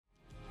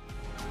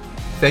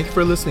Thank you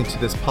for listening to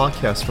this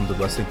podcast from the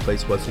Resting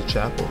Place Wesley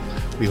Chapel.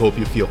 We hope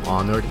you feel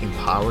honored,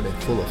 empowered, and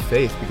full of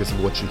faith because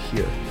of what you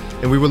hear.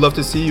 And we would love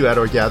to see you at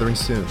our gathering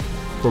soon.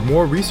 For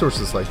more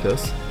resources like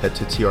this, head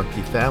to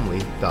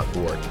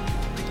trpfamily.org.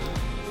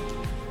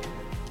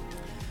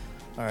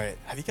 All right.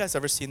 Have you guys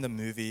ever seen the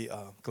movie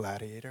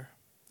Gladiator?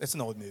 It's an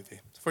old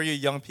movie. For you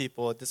young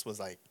people, this was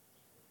like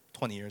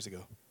 20 years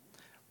ago.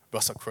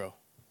 Russell Crowe.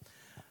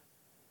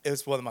 It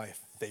was one of my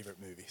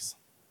favorite movies.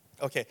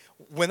 Okay,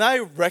 when I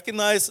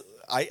recognize,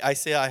 I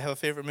say I have a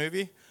favorite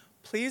movie,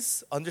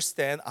 please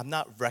understand I'm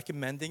not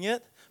recommending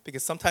it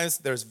because sometimes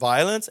there's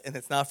violence and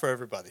it's not for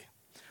everybody.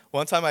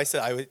 One time I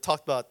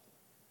talked about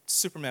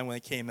Superman when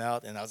it came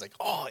out, and I was like,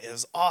 oh, it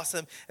was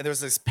awesome. And there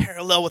was this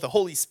parallel with the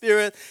Holy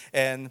Spirit,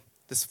 and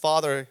this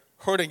father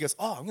heard it and goes,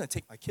 oh, I'm going to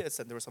take my kids,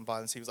 and there was some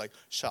violence. He was like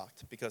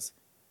shocked because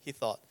he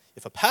thought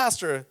if a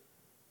pastor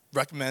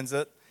recommends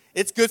it,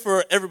 it's good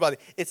for everybody.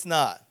 It's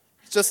not.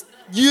 Just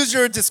use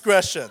your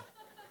discretion.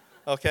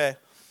 Okay,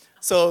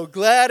 so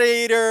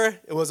Gladiator,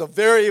 it was a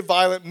very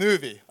violent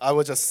movie. I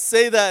would just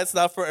say that it's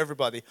not for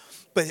everybody.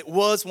 But it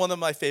was one of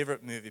my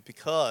favorite movies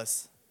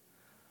because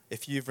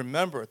if you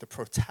remember, the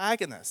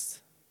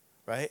protagonist,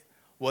 right,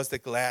 was the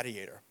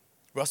gladiator,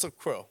 Russell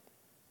Crowe.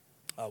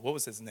 What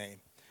was his name?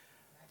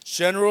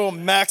 General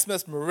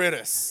Maximus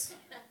Meridius,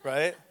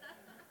 right?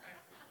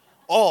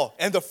 Oh,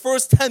 and the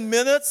first 10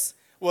 minutes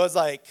was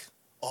like,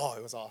 oh,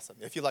 it was awesome,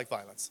 if you like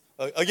violence.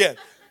 Again,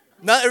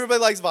 not everybody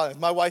likes violence.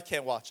 My wife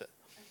can't watch it.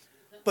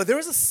 But there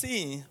was a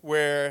scene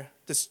where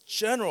this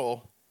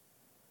general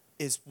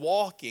is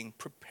walking,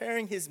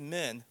 preparing his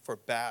men for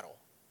battle.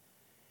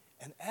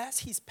 And as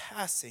he's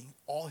passing,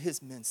 all his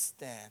men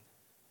stand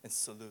and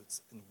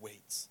salutes and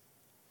waits.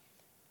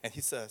 And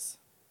he says,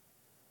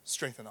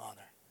 strength and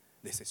honor.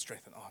 They say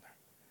strength and honor.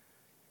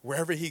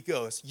 Wherever he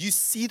goes, you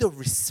see the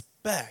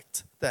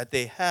respect that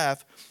they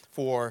have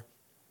for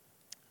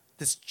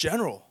this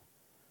general,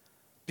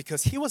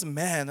 because he was a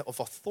man of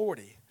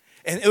authority.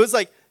 And it was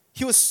like,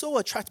 he was so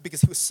attractive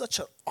because he was such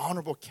an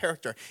honorable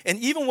character. And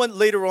even when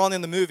later on in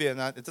the movie, and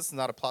this is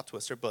not a plot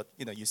twister, but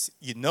you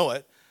know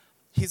it,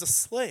 he's a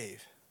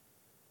slave.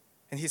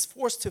 And he's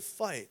forced to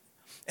fight.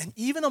 And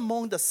even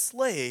among the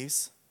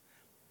slaves,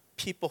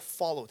 people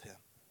followed him.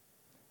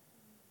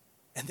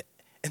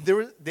 And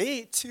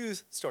they too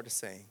started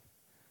saying,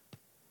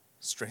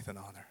 strength and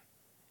honor,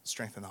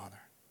 strength and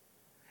honor.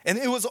 And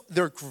it was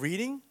their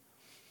greeting,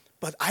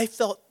 but I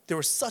felt there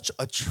was such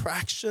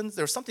attraction.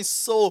 There was something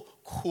so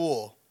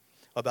cool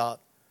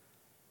about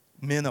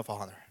men of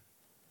honor.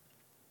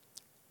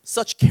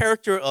 Such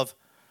character of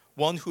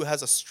one who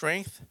has a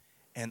strength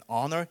and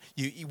honor.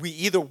 We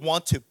either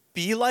want to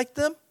be like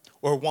them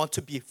or want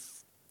to be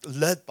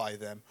led by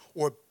them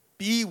or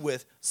be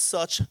with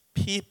such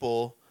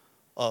people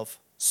of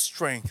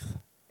strength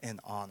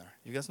and honor.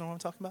 You guys know what I'm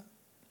talking about?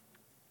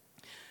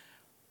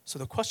 So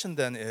the question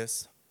then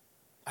is,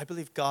 I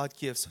believe God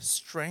gives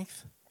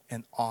strength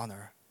and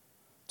honor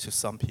to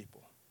some people.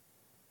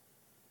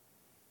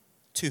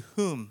 To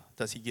whom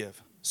does he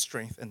give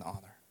strength and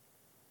honor?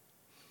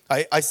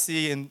 I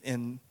see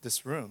in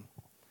this room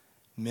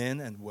men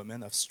and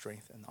women of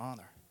strength and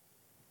honor.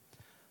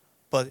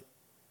 But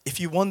if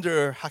you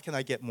wonder, how can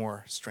I get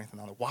more strength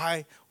and honor?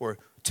 Why or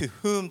to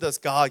whom does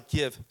God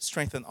give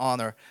strength and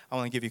honor? I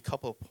want to give you a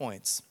couple of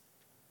points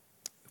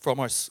from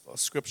our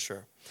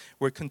scripture.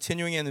 We're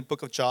continuing in the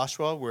book of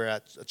Joshua. We're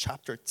at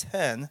chapter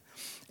 10.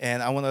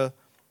 And I want to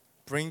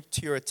bring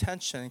to your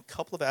attention a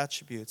couple of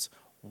attributes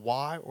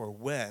why or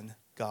when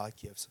God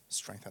gives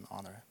strength and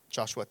honor.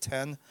 Joshua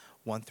 10,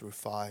 1 through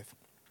 5.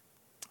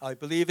 I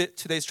believe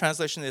today's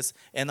translation is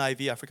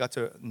NIV. I forgot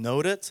to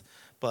note it,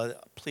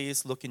 but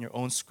please look in your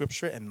own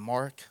scripture and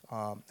mark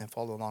and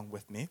follow along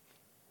with me.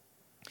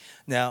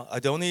 Now,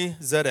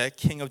 Adoni-Zedek,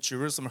 king of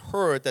Jerusalem,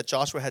 heard that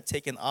Joshua had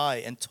taken Ai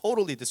and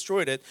totally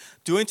destroyed it,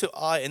 doing to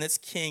Ai and its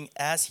king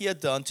as he had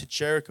done to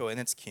Jericho and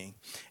its king,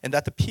 and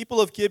that the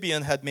people of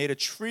Gibeon had made a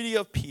treaty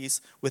of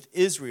peace with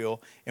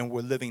Israel and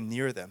were living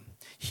near them.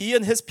 He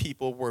and his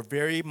people were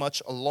very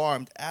much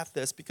alarmed at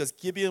this because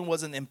Gibeon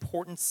was an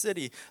important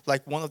city,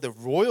 like one of the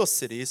royal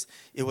cities.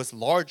 It was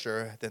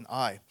larger than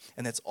Ai,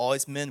 and all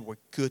its men were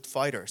good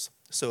fighters.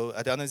 So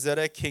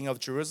Adoni-Zedek, king of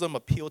Jerusalem,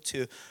 appealed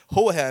to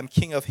Hoham,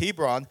 king of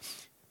Hebron,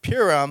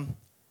 Piram,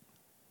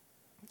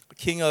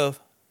 king of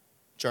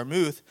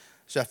Jarmuth,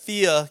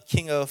 Japhia,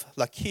 king of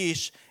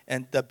Lachish,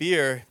 and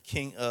Dabir,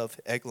 king of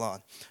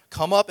Eglon.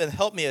 Come up and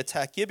help me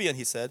attack Gibeon,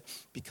 he said,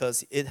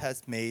 because it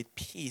has made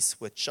peace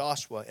with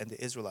Joshua and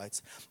the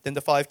Israelites. Then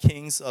the 5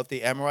 kings of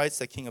the Amorites,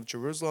 the king of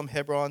Jerusalem,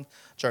 Hebron,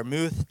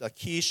 Jarmuth,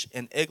 Lachish,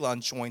 and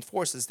Eglon joined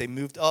forces. They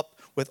moved up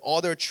with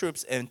all their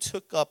troops and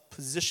took up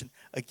position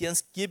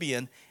against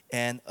Gibeon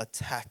and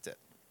attacked it.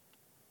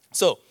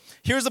 So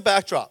here's the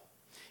backdrop.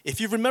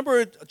 If you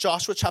remember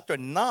Joshua chapter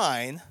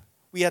 9,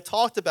 we had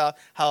talked about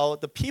how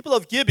the people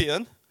of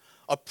Gibeon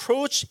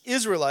approached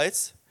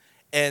Israelites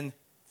and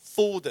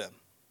fooled them.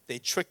 They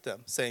tricked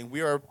them, saying,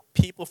 we are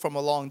people from a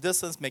long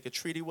distance, make a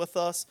treaty with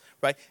us,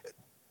 right?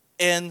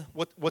 And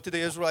what did the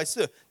Israelites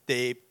do?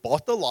 They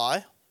bought the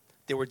lie.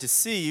 they were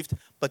deceived,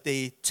 but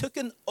they took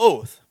an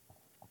oath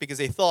because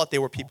they thought they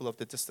were people of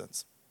the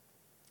distance,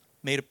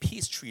 made a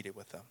peace treaty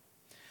with them.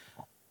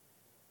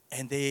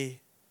 And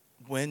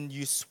when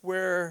you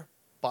swear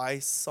by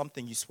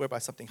something, you swear by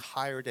something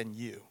higher than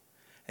you.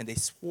 And they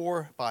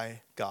swore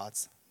by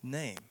God's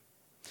name.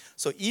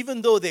 So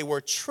even though they were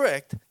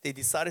tricked, they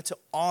decided to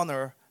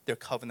honor their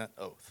covenant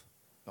oath.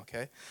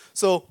 Okay?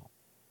 So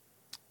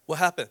what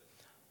happened?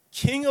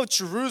 King of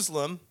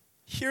Jerusalem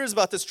hears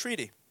about this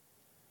treaty.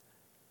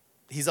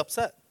 He's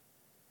upset.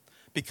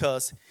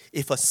 Because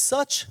if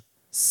such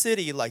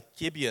city like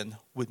Gibeon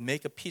would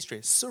make a peace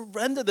treaty,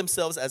 surrender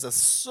themselves as a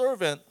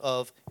servant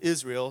of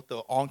Israel,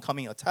 the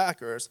oncoming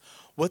attackers,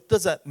 what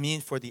does that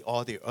mean for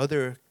all the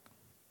other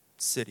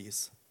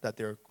cities that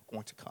they're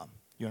going to come?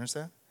 You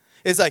understand?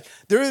 It's like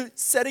they're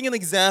setting an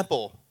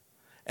example.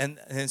 And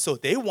so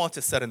they want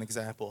to set an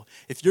example.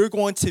 If you're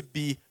going to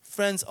be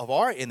friends of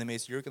our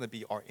enemies, you're going to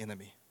be our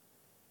enemy.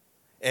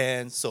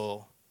 And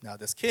so now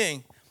this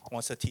king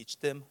wants to teach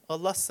them a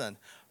lesson.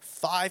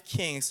 5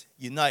 kings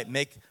unite,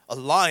 make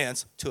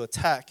alliance to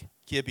attack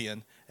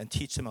Gibeon and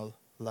teach them a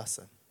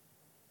lesson.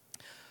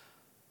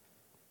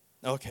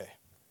 Okay,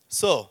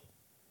 so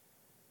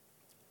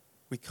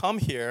we come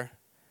here,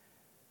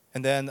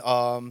 and then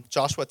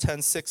Joshua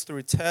 10:6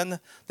 through 10.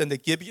 Then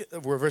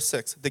verse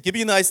 6. The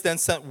Gibeonites then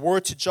sent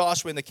word to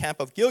Joshua in the camp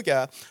of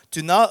Gilgal,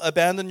 "Do not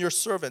abandon your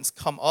servants.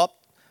 Come up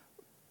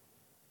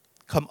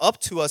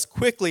to us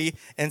quickly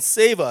and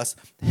save us.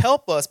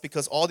 Help us,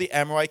 because all the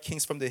Amorite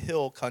kings from the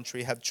hill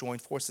country have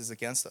joined forces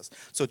against us."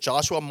 So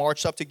Joshua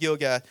marched up to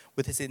Gilgal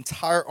with his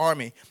entire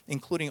army,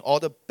 including all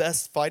the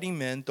best fighting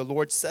men. The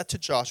Lord said to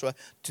Joshua,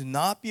 "Do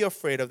not be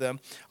afraid of them.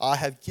 I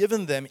have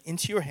given them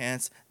into your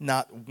hands.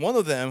 Not one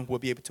of them will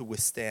be able to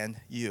withstand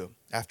you."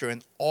 After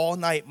an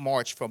all-night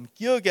march from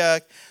Gilgal,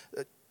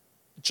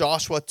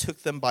 Joshua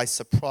took them by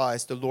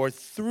surprise. The Lord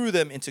threw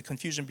them into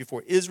confusion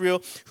before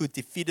Israel, who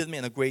defeated them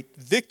in a great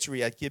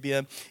victory at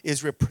Gibeon.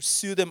 Israel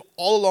pursued them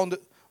all along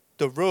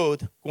the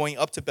road going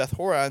up to Beth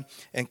Horon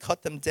and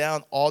cut them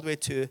down all the way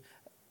to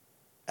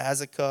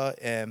Azekah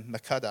and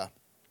Makkedah.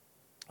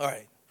 All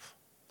right.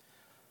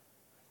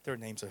 Their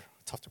names are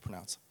tough to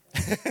pronounce.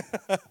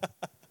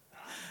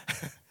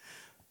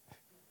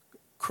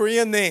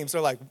 Korean names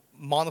are like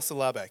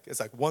monosyllabic.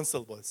 It's like one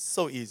syllable. It's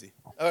so easy.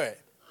 All right.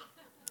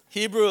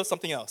 Hebrew,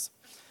 something else.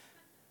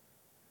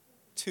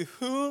 To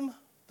whom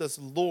does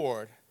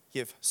Lord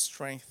give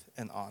strength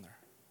and honor?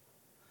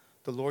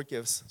 The Lord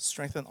gives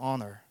strength and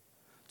honor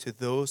to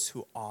those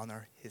who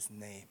honor his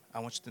name. I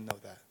want you to know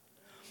that.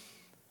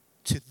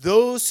 To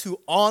those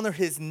who honor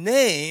his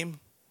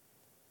name,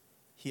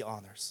 he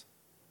honors.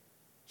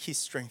 He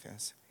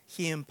strengthens.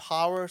 He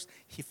empowers.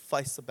 He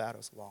fights the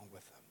battles along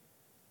with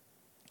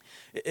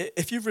them.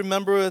 If you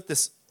remember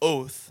this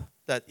oath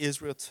that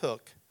Israel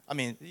took,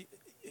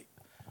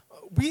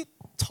 we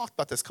talked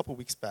about this a couple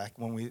weeks back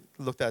when we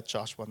looked at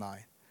Joshua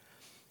 9.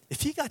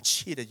 If you got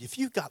cheated, if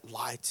you got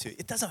lied to,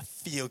 it doesn't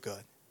feel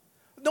good.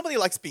 Nobody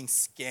likes being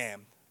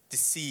scammed,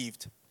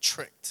 deceived,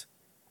 tricked,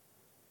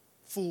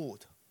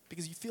 fooled,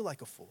 because you feel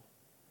like a fool.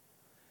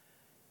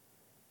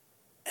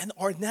 And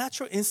our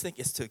natural instinct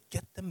is to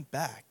get them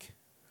back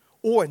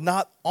or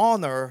not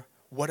honor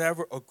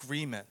whatever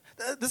agreement.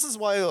 This is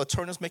why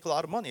attorneys make a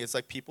lot of money. It's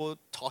like people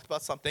talked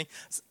about something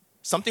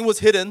was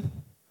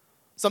hidden,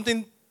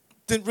 something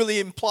didn't really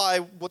imply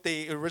what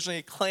they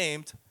originally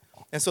claimed,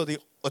 and so the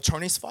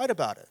attorneys fight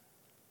about it.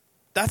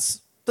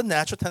 That's the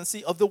natural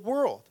tendency of the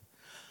world.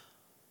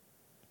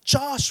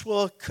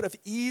 Joshua could have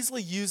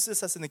easily used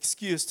this as an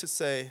excuse to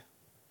say,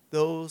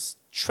 those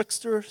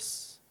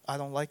tricksters, I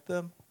don't like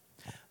them.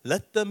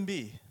 Let them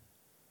be.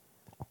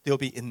 They'll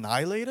be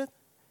annihilated.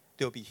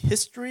 There'll be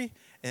history,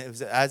 and it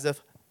was as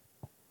if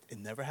it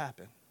never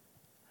happened.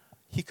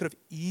 He could have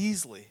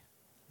easily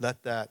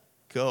let that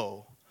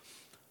go.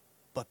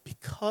 But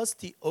because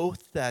the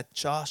oath that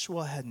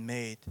Joshua had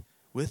made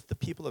with the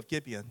people of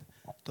Gibeon,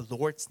 the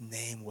Lord's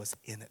name was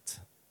in it,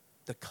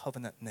 the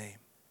covenant name.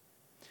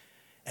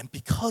 And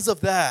because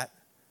of that,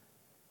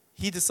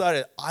 he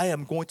decided, I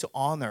am going to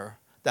honor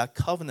that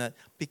covenant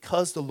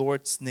because the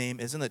Lord's name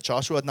is in it.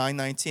 Joshua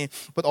 9:19.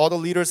 But all the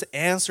leaders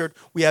answered,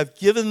 "We have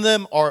given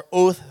them our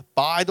oath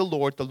by the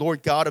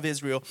Lord God of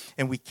Israel,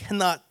 and we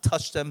cannot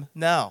touch them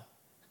now."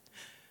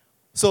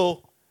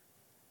 So,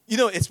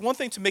 it's one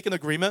thing to make an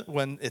agreement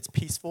when it's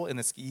peaceful and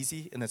it's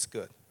easy and it's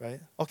good, right?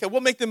 Okay,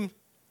 we'll make them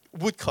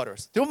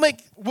woodcutters.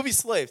 We'll be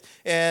slaves,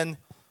 and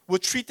we'll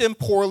treat them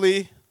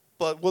poorly,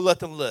 but we'll let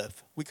them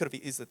live. We could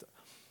have easily done.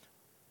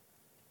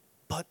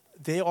 But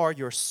they are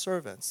your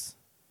servants.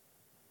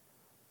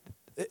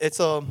 It's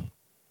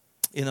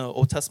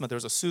Old Testament,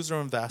 there's a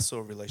suzerain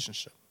vassal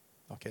relationship.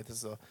 Okay,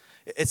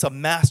 it's a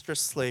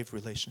master-slave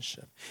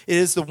relationship. It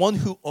is the one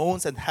who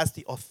owns and has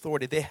the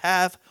authority. They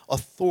have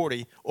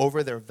authority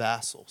over their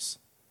vassals.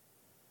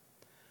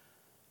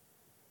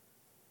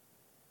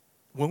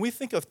 When we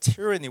think of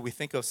tyranny, we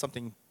think of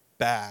something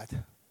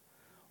bad.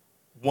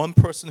 One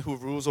person who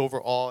rules over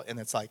all, and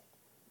it's like,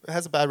 it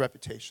has a bad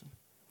reputation.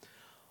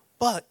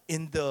 But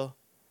in the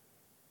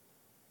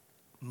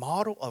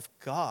model of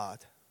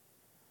God,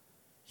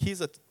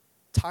 he's a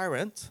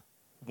tyrant,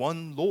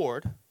 one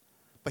Lord,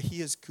 but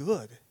he is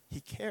good. He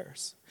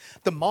cares.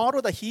 The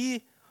model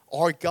that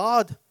our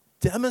God,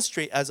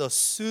 demonstrate as a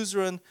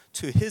suzerain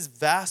to his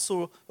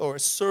vassal or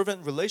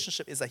servant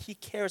relationship is that he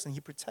cares and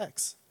he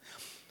protects.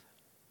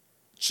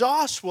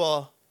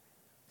 Joshua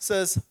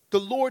says, the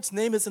Lord's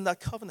name is in that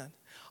covenant.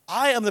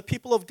 I am the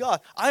people of God.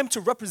 I am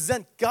to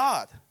represent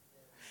God.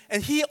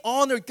 And he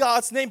honored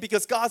God's name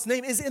because God's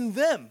name is in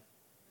them.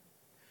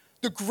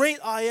 The great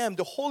I am,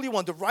 the Holy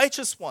One, the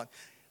righteous one.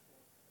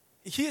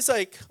 He's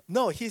like,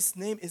 no, his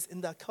name is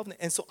in that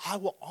covenant. And so I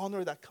will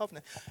honor that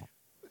covenant.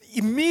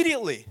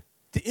 Immediately,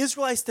 the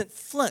Israelites didn't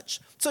flinch.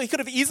 So he could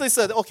have easily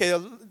said, okay,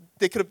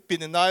 they could have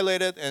been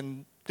annihilated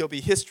and there'll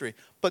be history.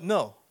 But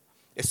no.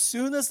 As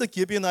soon as the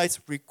Gibeonites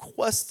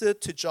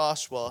requested to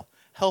Joshua,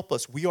 help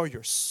us, we are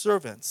your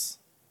servants.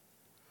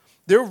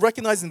 They're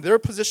recognizing their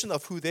position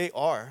of who they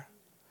are.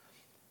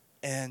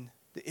 And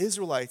the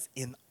Israelites,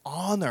 in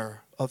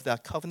honor of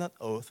that covenant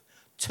oath,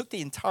 took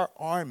the entire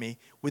army.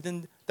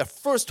 Within the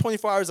first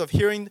 24 hours of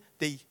hearing,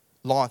 they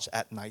launched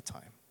at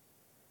nighttime.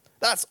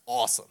 That's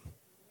awesome.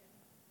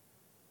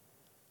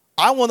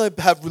 I want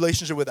to have a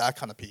relationship with that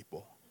kind of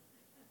people,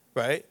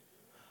 right?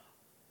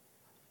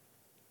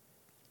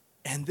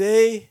 And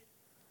they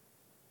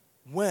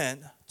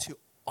went to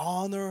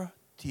honor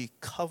the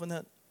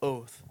covenant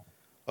oath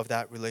of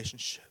that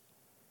relationship.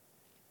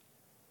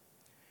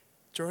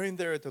 During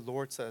there, the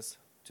Lord says,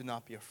 do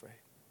not be afraid.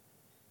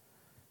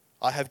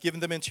 I have given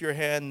them into your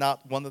hand.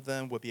 Not one of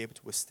them will be able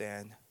to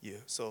withstand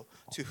you. So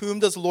to whom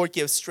does the Lord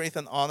give strength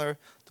and honor?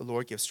 The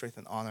Lord gives strength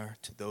and honor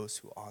to those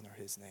who honor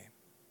his name.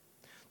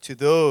 To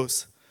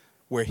those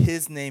where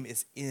his name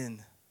is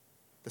in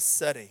the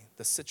setting,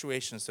 the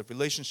situations, the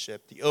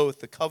relationship, the oath,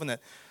 the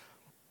covenant.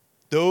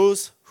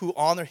 Those who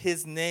honor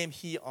his name,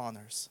 he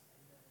honors.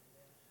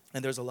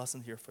 And there's a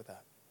lesson here for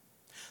that.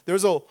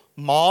 There's a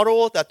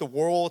model that the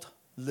world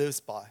lives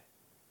by.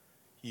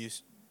 You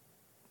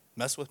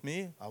mess with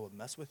me, I will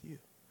mess with you.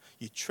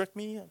 You trick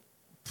me,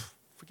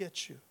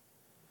 forget you.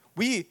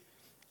 We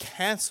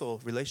cancel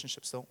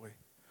relationships, don't we?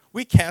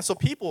 We cancel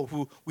people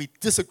who we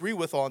disagree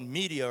with on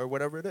media or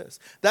whatever it is.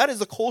 That is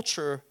the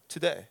culture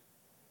today.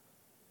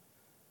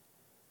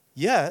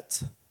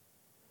 Yet,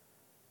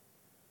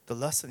 the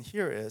lesson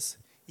here is,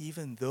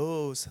 even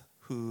those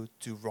who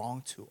do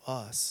wrong to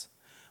us,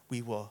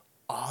 we will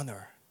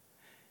honor.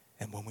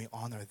 And when we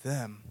honor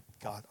them,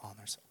 God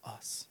honors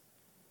us.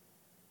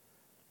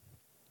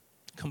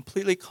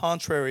 Completely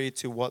contrary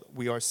to what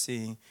we are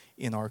seeing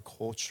in our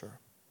culture.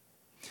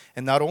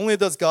 And not only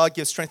does God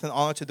give strength and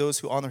honor to those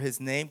who honor his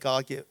name,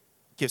 God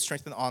gives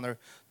strength and honor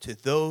to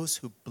those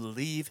who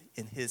believe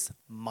in his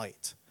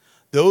might.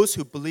 Those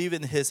who believe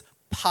in his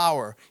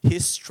power,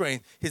 his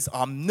strength, his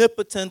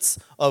omnipotence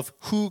of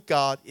who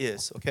God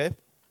is. Okay?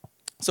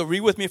 So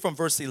read with me from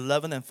verse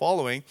 11 and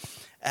following.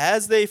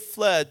 As they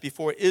fled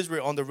before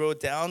Israel on the road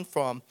down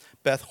from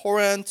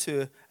Beth-horon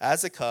to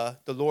Azekah,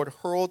 the Lord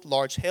hurled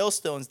large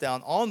hailstones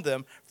down on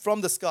them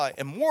from the sky,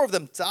 and more of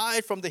them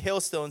died from the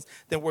hailstones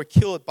than were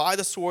killed by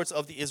the swords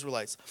of the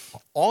Israelites.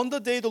 On the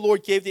day the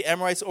Lord gave the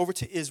Amorites over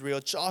to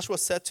Israel, Joshua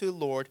said to the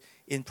Lord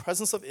in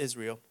presence of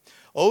Israel,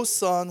 O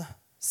sun,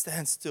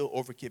 stand still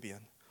over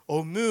Gibeon.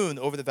 O moon,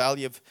 over the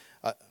valley of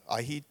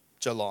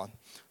Ahijalon.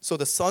 So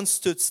the sun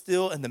stood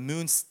still and the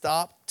moon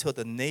stopped till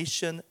the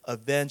nation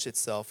avenged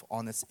itself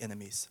on its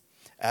enemies.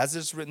 As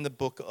is written in the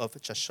book of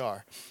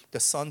Jashar, the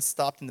sun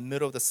stopped in the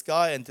middle of the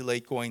sky and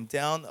delayed going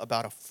down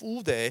about a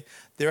full day.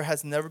 There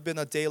has never been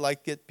a day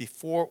like it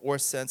before or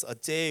since, a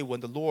day when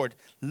the Lord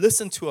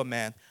listened to a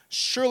man.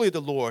 Surely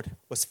the Lord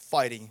was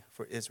fighting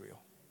for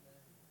Israel.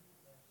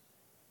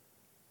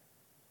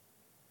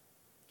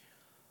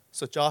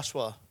 So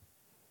Joshua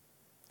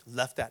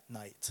left that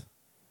night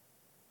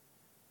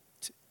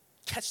to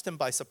catch them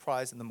by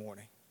surprise in the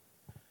morning.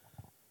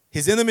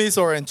 His enemies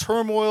are in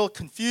turmoil,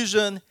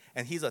 confusion,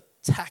 and he's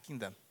attacking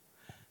them.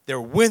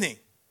 They're winning.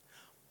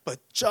 But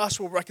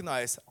Joshua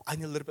recognized, I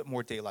need a little bit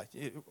more daylight.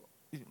 You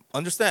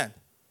understand?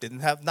 They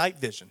didn't have night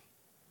vision,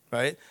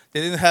 right?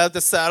 They didn't have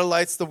the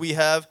satellites that we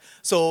have.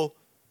 So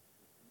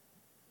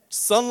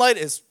sunlight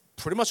is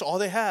pretty much all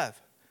they have.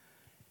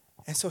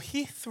 And so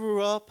he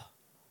threw up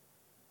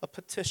a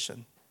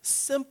petition.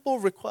 Simple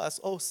request.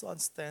 Oh, sun,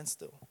 stand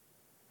still.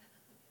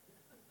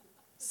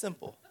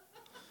 Simple.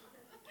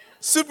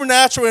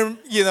 Supernatural,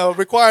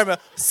 requirement.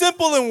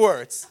 Simple in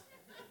words.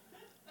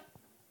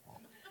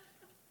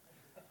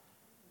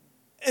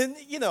 And,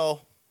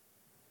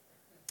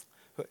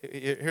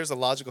 here's a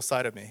logical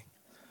side of me.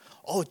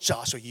 Oh,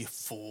 Joshua, you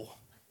fool,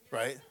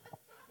 right?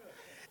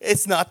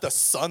 It's not the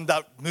sun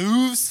that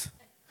moves.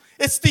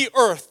 It's the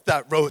earth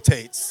that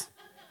rotates.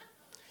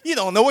 You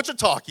don't know what you're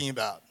talking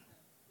about,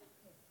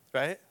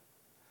 right?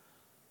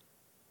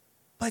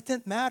 But it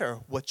didn't matter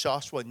what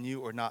Joshua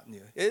knew or not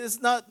knew. It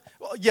is not,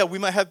 we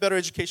might have better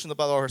education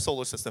about our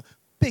solar system.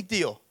 Big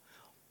deal.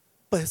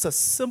 But it's a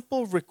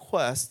simple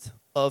request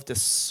of the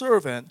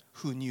servant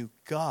who knew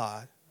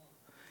God.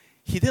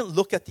 He didn't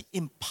look at the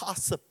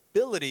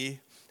impossibility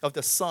of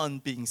the sun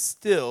being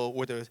still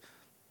or the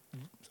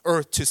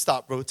earth to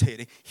stop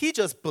rotating. He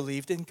just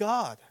believed in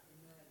God.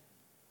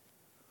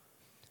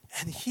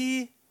 And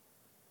he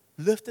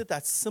lifted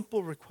that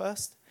simple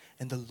request,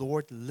 and the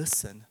Lord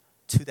listened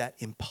to that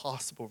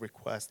impossible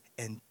request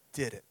and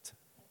did it.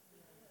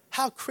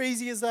 How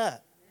crazy is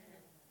that?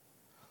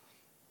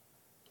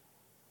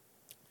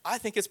 I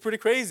think it's pretty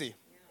crazy.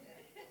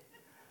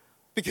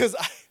 Because,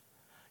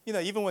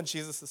 even when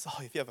Jesus says,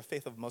 if you have a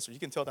faith of a mustard, you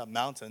can tell that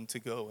mountain to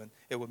go and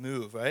it will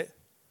move, right?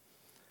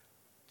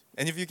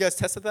 Any of you guys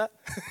tested that?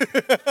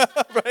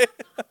 Right?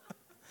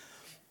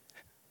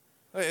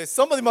 Okay,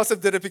 somebody must have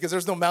did it because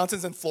there's no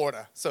mountains in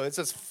Florida. So it's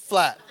just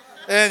flat.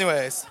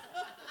 Anyways.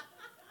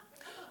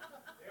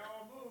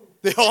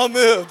 They all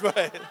moved,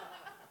 right?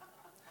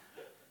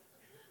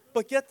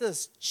 But get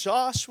this,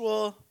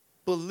 Joshua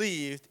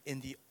believed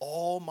in the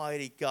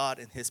Almighty God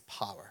and his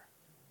power.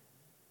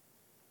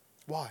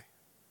 Why?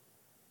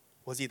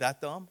 Was he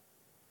that dumb?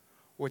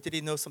 Or did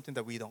he know something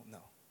that we don't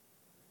know?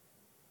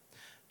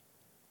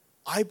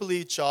 I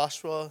believe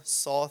Joshua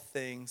saw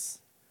things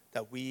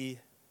that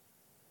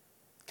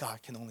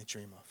God can only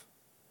dream of.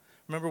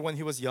 Remember when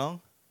he was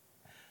young?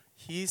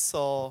 He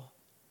saw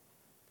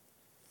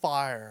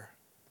fire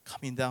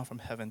coming down from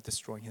heaven,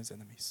 destroying his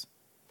enemies.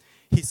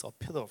 He saw a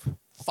pillar of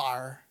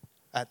fire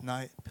at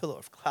night, pillar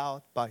of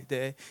cloud by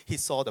day. He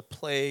saw the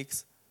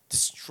plagues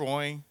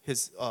destroying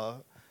his,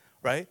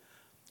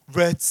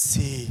 Red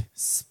Sea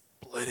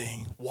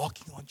splitting,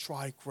 walking on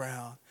dry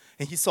ground.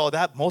 And he saw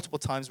that multiple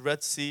times,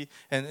 Red Sea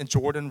and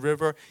Jordan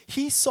River.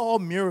 He saw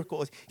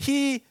miracles.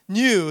 He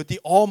knew the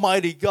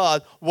Almighty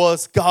God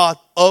was God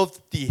of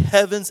the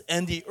heavens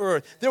and the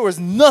earth. There was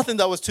nothing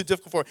that was too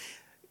difficult for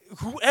him.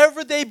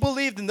 Whoever they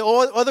believed in, the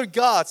other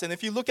gods, and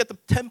if you look at the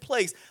 10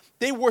 plagues,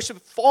 they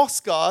worshiped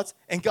false gods,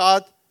 and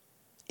God,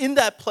 in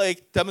that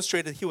plague,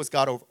 demonstrated he was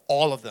God over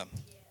all of them.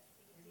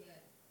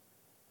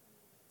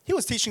 He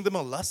was teaching them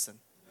a lesson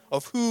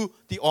of who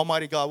the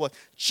Almighty God was.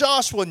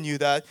 Joshua knew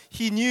that.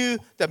 He knew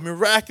that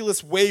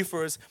miraculous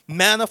wafers,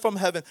 manna from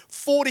heaven,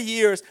 40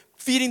 years,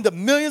 feeding the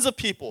millions of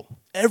people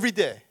every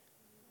day.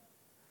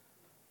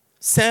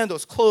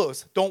 Sandals,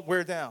 clothes, don't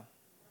wear down.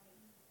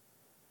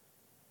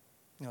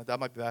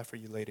 That might be bad for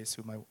you ladies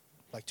who might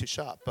like to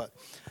shop, but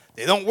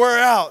they don't wear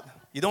out.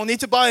 You don't need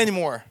to buy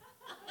anymore.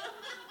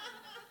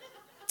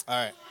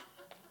 All right.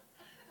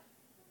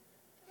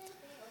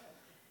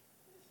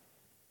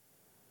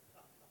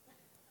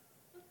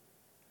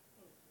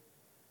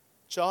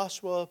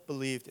 Joshua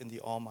believed in the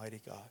Almighty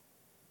God.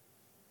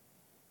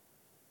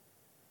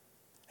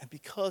 And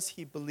because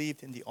he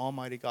believed in the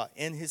Almighty God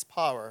and his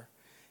power,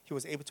 he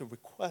was able to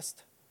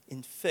request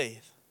in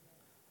faith,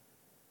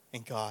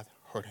 and God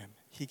heard him.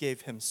 He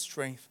gave him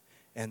strength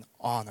and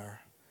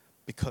honor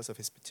because of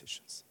his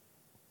petitions.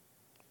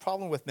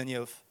 Problem with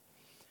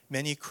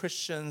many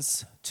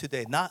Christians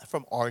today, not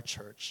from our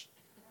church,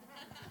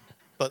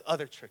 but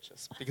other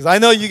churches. Because I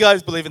know you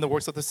guys believe in the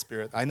works of the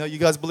Spirit. I know you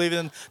guys believe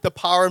in the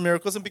power of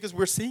miracles, and because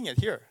we're seeing it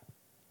here.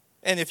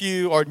 And if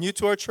you are new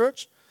to our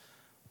church,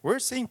 we're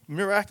seeing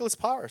miraculous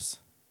powers.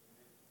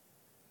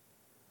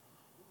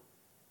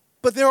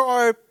 But there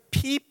are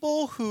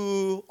people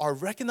who are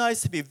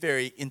recognized to be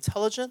very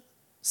intelligent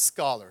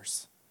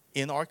scholars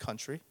in our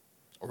country,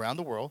 around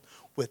the world,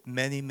 with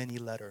many, many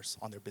letters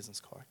on their business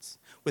cards,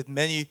 with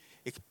many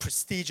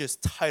prestigious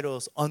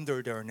titles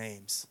under their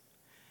names.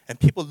 And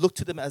people look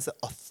to them as an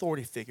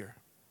authority figure.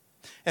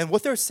 And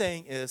what they're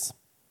saying is,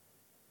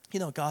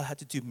 God had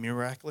to do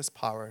miraculous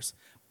powers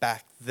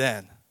back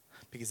then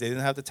because they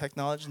didn't have the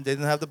technology and they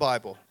didn't have the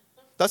Bible.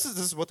 This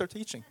is what they're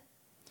teaching.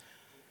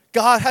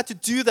 God had to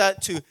do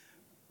that to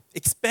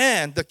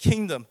expand the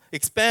kingdom,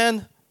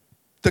 expand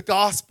the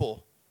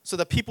gospel so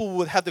that people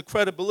would have the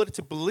credibility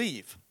to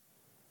believe.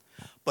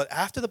 But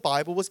after the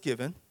Bible was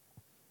given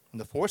in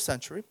the 4th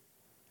century,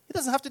 he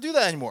doesn't have to do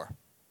that anymore.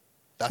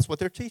 That's what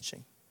they're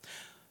teaching.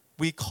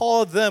 We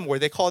call them, or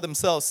they call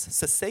themselves,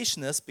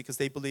 cessationists because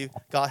they believe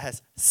God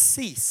has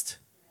ceased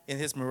in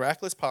his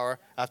miraculous power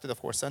after the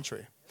 4th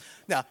century.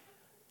 Now,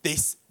 they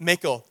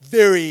make a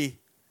very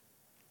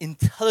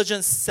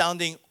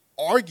intelligent-sounding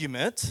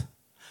argument,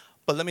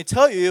 but let me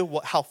tell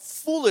you how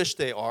foolish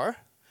they are,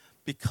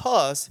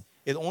 because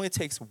it only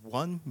takes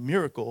one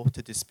miracle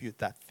to dispute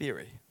that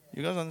theory.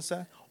 You guys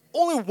understand?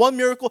 Only one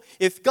miracle.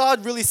 If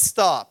God really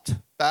stopped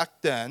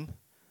back then,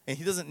 and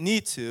he doesn't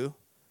need to,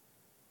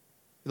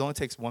 it only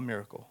takes one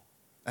miracle.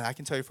 And I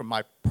can tell you from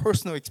my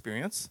personal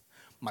experience,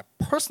 my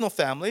personal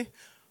family,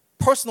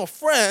 personal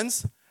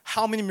friends,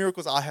 how many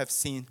miracles I have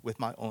seen with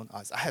my own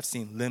eyes. I have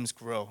seen limbs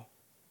grow.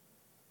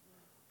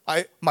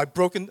 I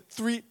broke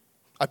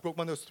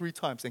my nose 3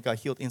 times and got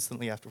healed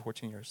instantly after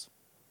 14 years.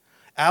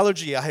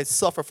 Allergy I had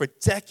suffered for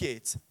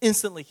decades,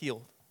 instantly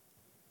healed.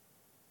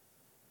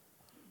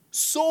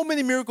 So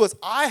many miracles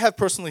I have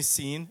personally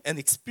seen and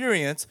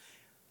experienced.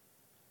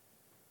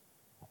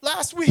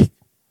 Last week,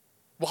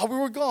 while we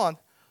were gone,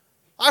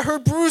 I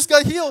heard Bruce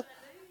got healed.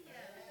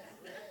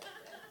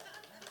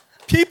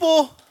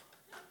 People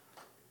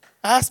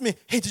asked me,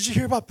 hey, did you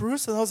hear about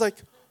Bruce? And I was like,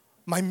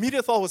 My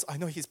immediate thought was, I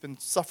know he's been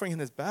suffering in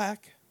his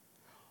back.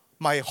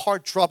 My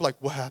heart dropped like,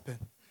 what happened?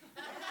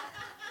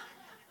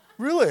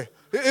 Really?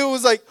 It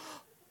was like,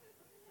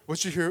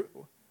 what you hear?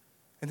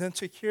 And then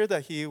to hear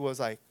that he was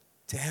like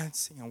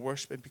dancing and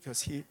worshiping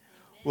because he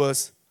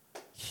was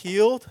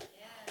healed.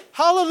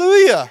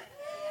 Hallelujah.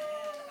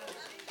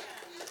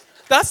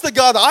 That's the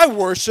God I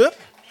worship.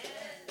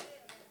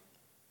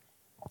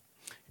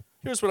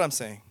 Here's what I'm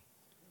saying.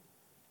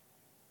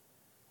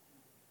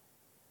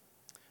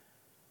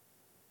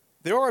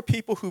 There are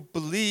people who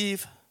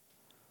believe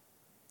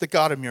the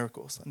God of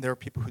miracles, and there are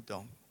people who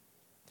don't.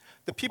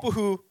 The people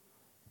who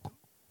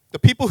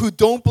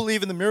don't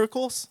believe in the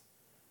miracles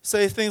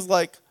say things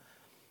like,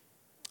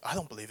 I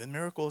don't believe in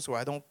miracles, or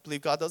I don't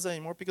believe God does it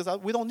anymore because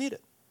we don't need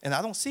it, and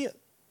I don't see it.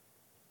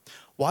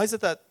 Why is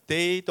it that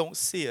they don't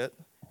see it,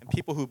 and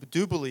people who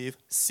do believe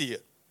see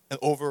it, and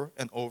over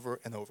and over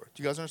and over?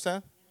 Do you guys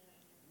understand?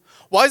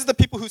 Why is it that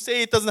people who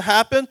say it doesn't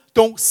happen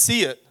don't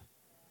see it?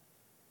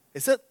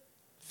 Is it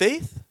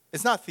faith?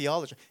 It's not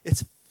theology.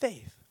 It's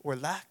faith or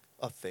lack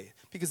of faith.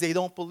 Because they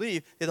don't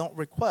believe, they don't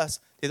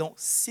request, they don't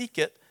seek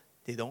it,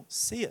 they don't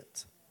see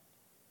it.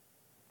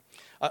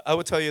 I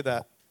would tell you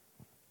that,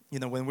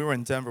 when we were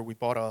in Denver, we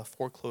bought a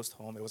foreclosed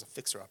home. It was a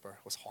fixer-upper.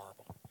 It was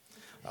horrible.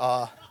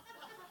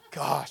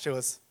 It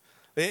was,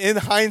 in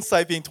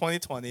hindsight, being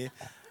 2020,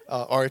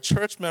 our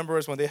church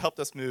members, when they helped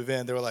us move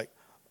in, they were like,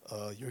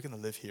 you're going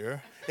to live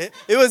here?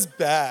 It was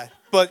bad.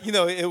 But,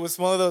 it was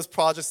one of those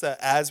projects that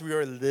as we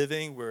were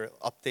living, we were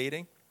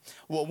updating.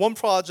 Well, one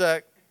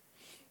project,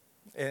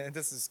 and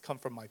this has come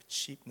from my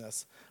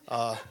cheapness,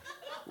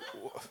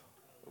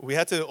 we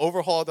had to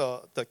overhaul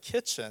the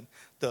kitchen.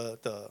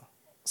 The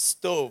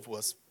stove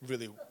was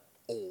really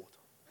old.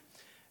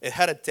 It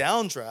had a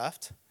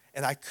downdraft,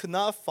 and I could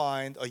not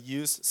find a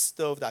used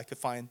stove that I could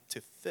find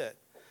to fit,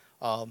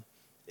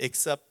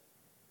 except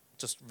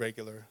just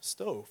regular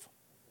stove.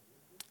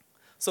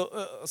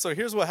 So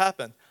here's what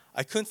happened.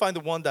 I couldn't find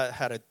the one that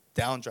had a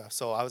downdraft.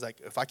 So I was like,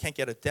 if I can't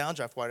get a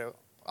downdraft, why do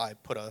I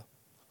put a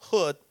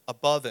hood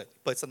above it?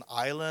 But it's an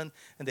island,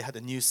 and they had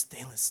a new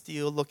stainless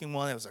steel looking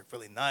one. It was like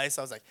really nice.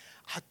 I was like,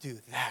 I'll do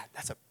that.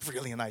 That's a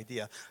brilliant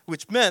idea.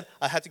 Which meant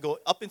I had to go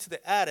up into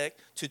the attic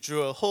to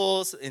drill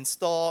holes,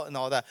 install, and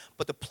all that.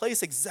 But the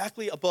place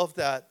exactly above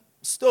that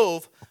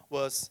stove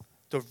was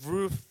the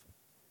roof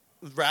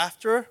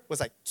rafter was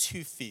like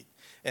 2 feet.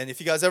 And if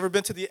you guys ever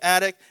been to the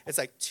attic, it's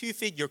like 2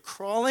 feet. You're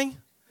crawling,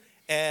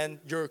 and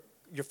your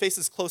face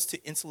is close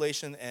to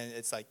insulation, and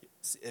it's like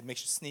it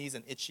makes you sneeze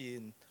and itchy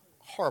and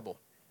horrible.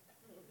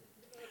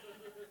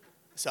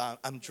 So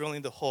I'm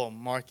drilling the hole,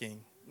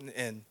 marking,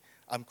 and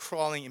I'm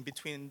crawling in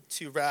between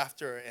two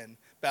rafter and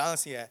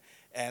balancing it,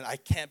 and I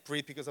can't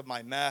breathe because of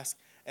my mask.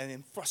 And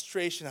in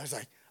frustration,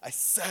 I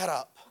sat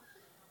up,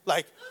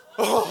 like,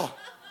 oh.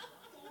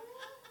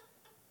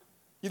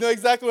 You know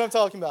exactly what I'm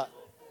talking about.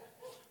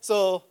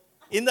 So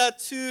in that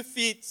 2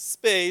 feet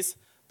space,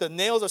 the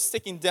nails are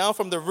sticking down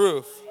from the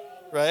roof,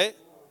 right?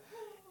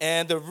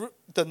 And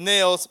the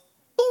nails,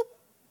 boop,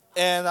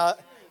 and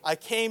I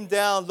came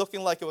down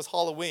looking like it was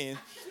Halloween.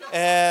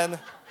 And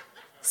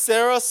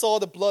Sarah saw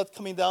the blood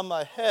coming down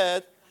my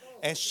head,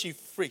 and she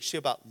freaked. She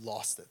about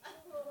lost it.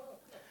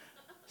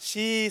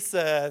 She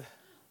said,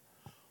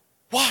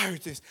 why are you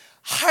doing this?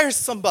 Hire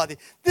somebody.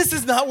 This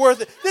is not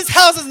worth it. This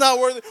house is not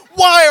worth it.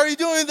 Why are you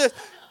doing this?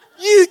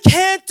 You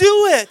can't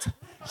do it.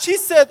 She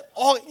said,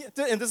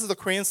 and this is the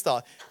Korean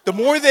style, the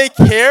more they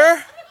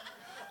care,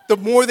 the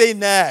more they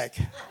nag.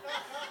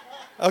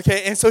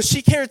 Okay, and so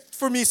she cared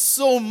for me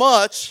so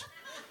much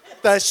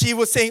that she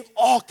was saying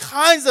all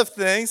kinds of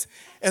things,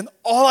 and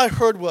all I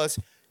heard was,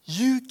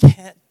 you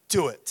can't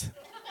do it.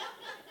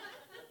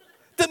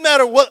 Didn't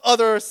matter what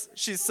others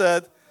she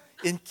said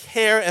in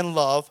care and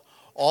love,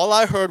 all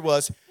I heard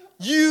was,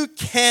 you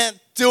can't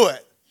do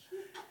it.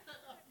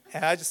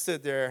 And I just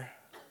stood there,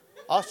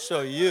 I'll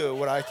show you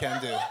what I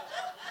can do.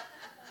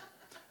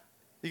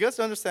 You guys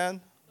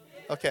understand?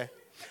 Okay.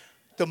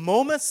 The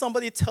moment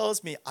somebody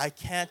tells me I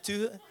can't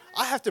do it,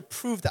 I have to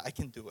prove that I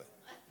can do it.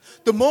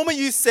 The moment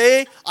you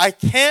say I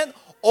can't,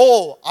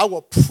 I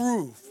will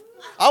prove.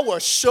 I will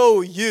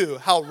show you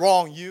how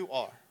wrong you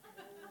are.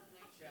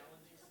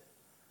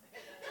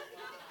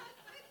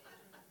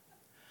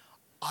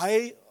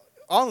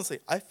 Honestly,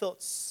 I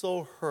felt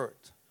so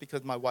hurt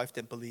because my wife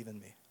didn't believe in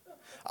me.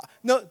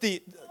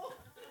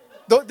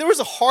 There was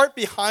a heart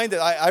behind it.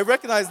 I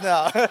recognize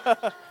now.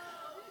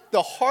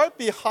 The heart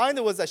behind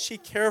it was that she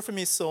cared for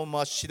me so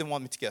much, she didn't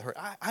want me to get hurt.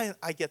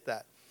 I get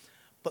that.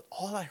 But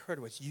all I heard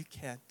was, you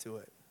can't do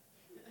it.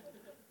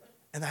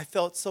 And I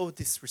felt so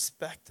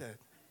disrespected,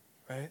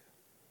 right?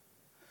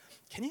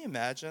 Can you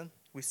imagine?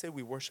 We say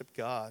we worship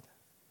God,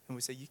 and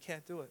we say, you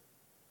can't do it.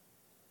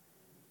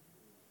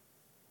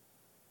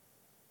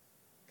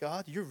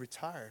 God, you're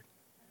retired.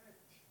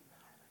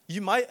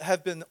 You might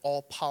have been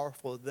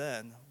all-powerful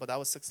then, but that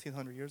was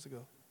 1,600 years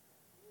ago.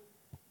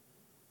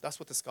 That's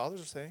what the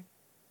scholars are saying.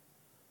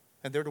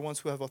 And they're the ones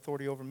who have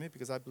authority over me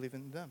because I believe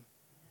in them.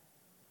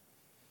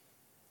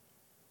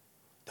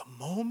 The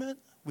moment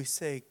we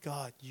say,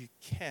 God, you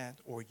can't,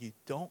 or you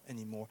don't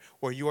anymore,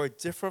 or you are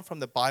different from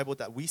the Bible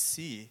that we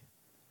see,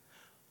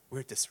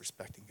 we're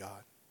disrespecting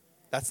God.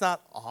 That's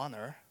not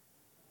honor.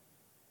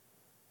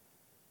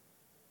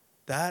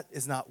 That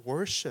is not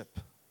worship.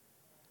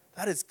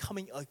 That is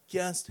coming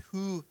against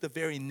the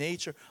very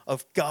nature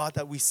of God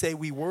that we say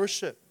we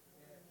worship.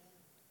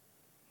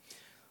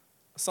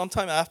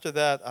 Sometime after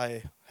that,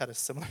 I had a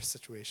similar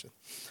situation.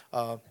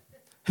 I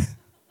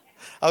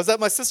was at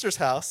my sister's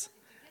house.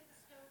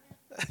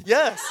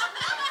 Yes.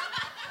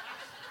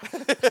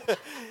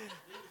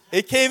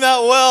 It came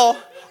out well,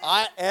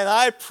 and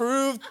I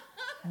proved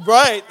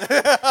right.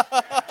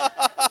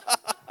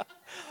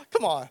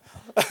 Come on.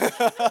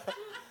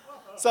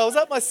 So I was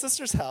at my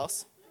sister's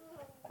house,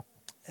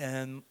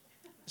 and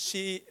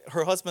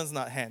her husband's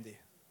not handy.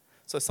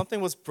 So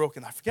something was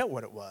broken. I forget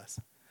what it was.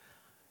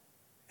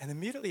 And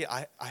immediately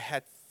I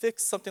had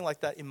fixed something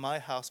like that in my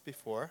house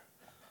before.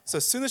 So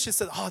as soon as she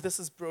said, oh, this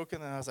is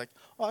broken, and I was like,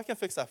 oh, I can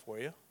fix that for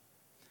you.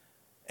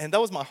 And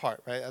that was my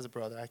heart, right? As a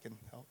brother, I can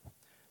help.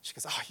 She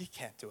goes, oh, you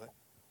can't do it.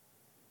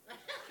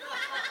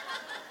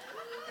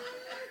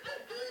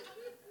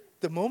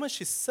 The moment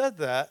she said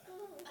that,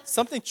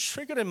 something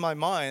triggered in my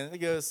mind.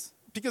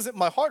 Because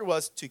my heart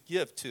was to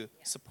give, to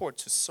support,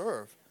 to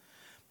serve.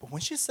 But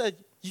when she said,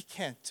 you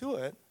can't do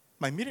it,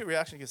 my immediate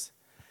reaction is,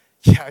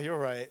 yeah, you're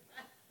right.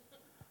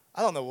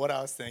 I don't know what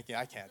I was thinking.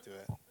 I can't do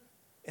it.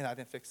 And I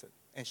didn't fix it.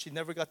 And she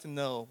never got to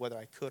know whether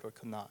I could or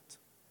could not.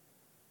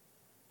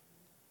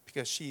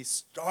 Because she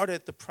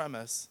started the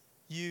premise,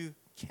 you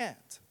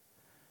can't.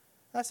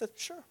 And I said,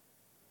 sure.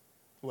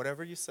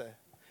 Whatever you say.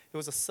 It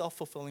was a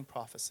self-fulfilling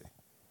prophecy.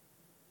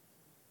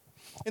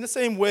 In the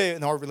same way,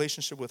 in our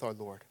relationship with our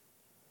Lord,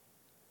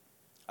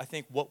 I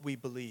think what we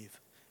believe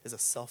is a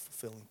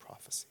self-fulfilling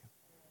prophecy.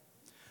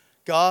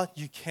 God,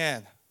 you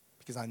can,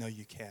 because I know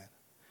you can.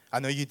 I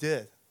know you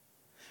did.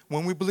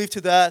 When we believe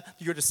to that,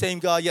 you're the same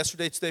God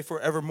yesterday, today,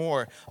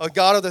 forevermore. A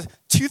God of the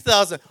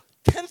 2,000,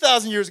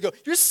 10,000 years ago,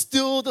 you're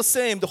still the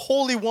same. The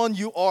Holy One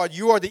you are.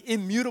 You are the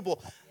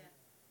immutable.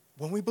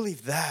 When we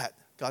believe that,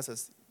 God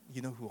says,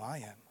 you know who I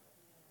am.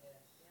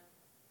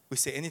 We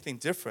say anything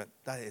different,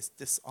 that is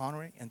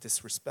dishonoring and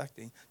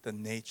disrespecting the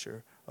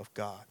nature of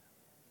God.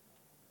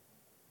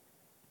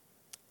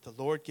 The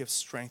Lord gives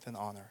strength and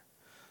honor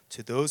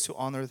to those who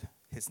honor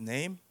his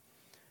name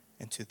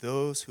and to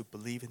those who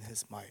believe in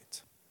his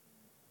might.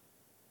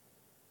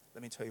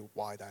 Let me tell you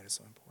why that is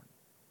so important.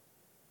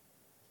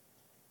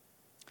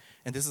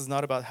 And this is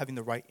not about having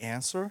the right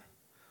answer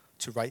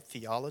to right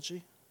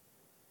theology,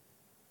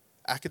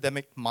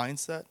 academic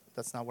mindset.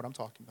 That's not what I'm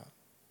talking about.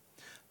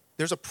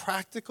 There's a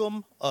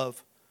practicum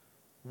of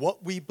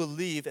what we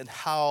believe and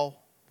how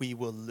we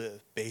will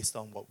live based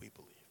on what we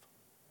believe.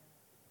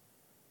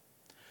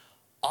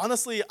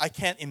 Honestly, I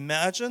can't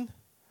imagine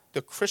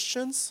the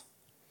Christians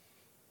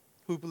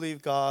who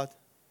believe God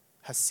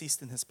has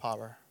ceased in his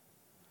power,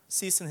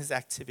 ceased in his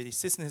activity,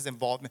 ceased in his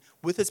involvement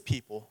with his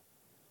people.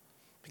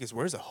 Because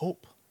where's the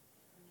hope?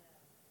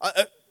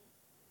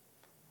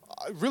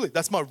 Really,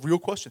 that's my real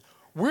question.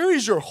 Where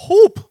is your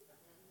hope?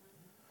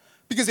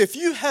 Because if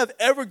you have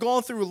ever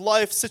gone through a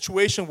life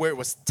situation where it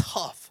was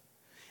tough,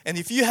 and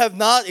if you have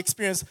not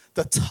experienced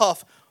the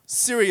tough,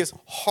 serious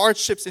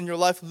hardships in your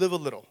life, live a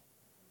little.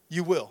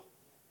 You will.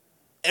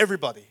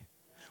 Everybody.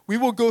 We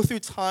will go through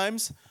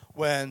times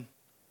when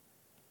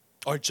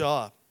our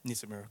job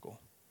needs a miracle.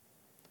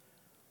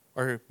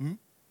 Our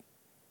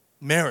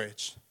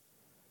marriage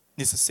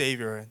needs a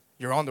savior, and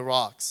you're on the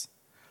rocks.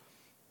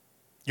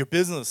 Your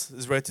business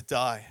is ready to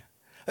die.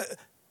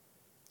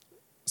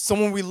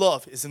 Someone we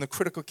love is in a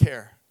critical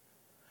care.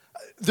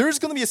 There's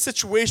going to be a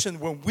situation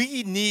when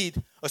we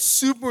need a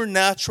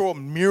supernatural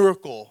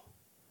miracle,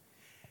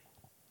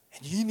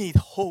 and you need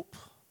hope.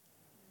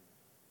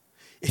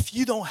 If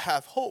you don't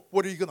have hope,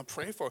 what are you going to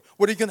pray for?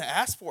 What are you going to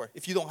ask for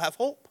if you don't have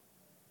hope?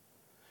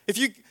 If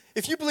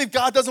you believe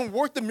God doesn't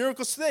work the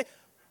miracles today,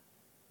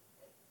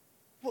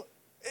 well,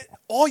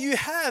 all you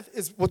have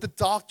is what the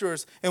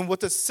doctors and what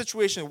the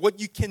situation, what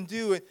you can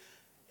do.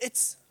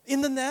 It's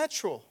in the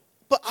natural.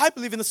 But I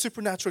believe in a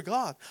supernatural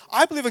God.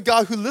 I believe a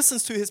God who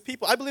listens to his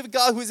people. I believe a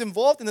God who is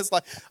involved in his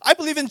life. I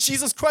believe in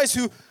Jesus Christ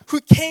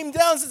who came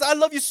down and says, I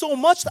love you so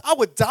much that I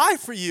would die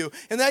for you.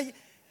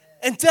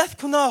 And death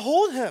could not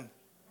hold him.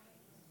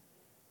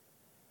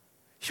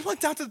 He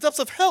went down to the depths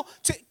of hell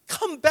to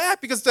come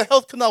back because the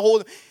hell could not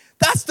hold him.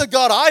 That's the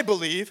God I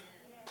believe.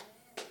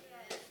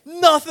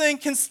 Nothing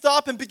can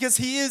stop him because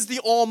he is the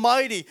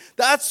Almighty.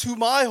 That's who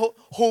my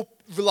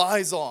hope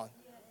relies on.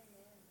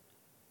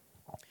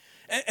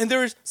 And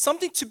there is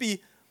something to be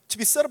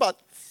said about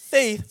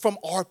faith from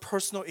our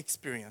personal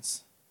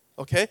experience,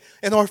 okay?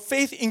 And our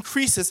faith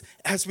increases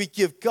as we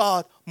give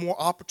God more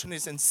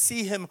opportunities and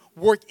see him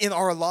work in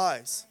our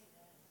lives.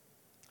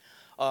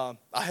 I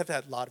have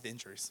had a lot of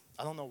injuries.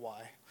 I don't know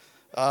why.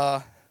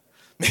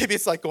 Maybe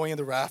it's like going in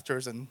the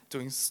rafters and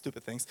doing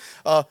stupid things.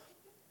 But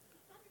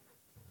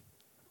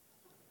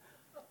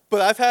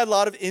I've had a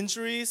lot of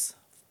injuries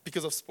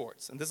because of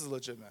sports, and this is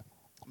legitimate.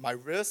 My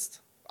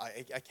wrist,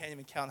 I can't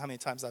even count how many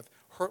times I've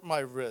hurt my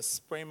wrist,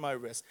 sprained my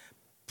wrist,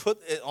 put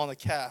it on a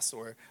cast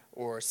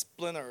or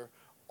splinter,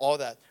 all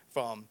that,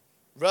 from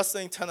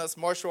wrestling, tennis,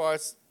 martial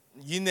arts,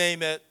 you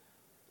name it,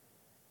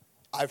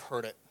 I've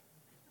heard it.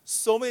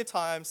 So many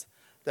times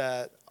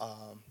that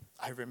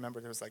I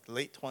remember there was like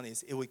late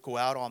 20s, it would go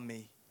out on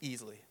me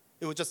easily.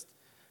 It would just,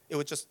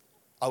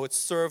 I would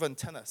serve in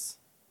tennis,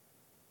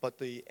 but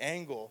the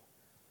angle,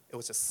 it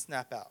would just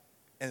snap out.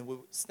 And it would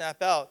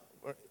snap out,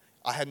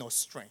 I had no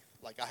strength.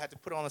 Like I had to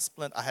put on a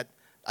splint,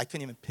 I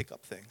couldn't even pick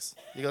up things.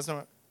 You guys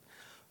know?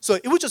 So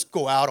it would just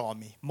go out on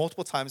me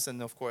multiple times,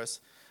 and of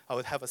course, I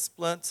would have a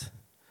splint,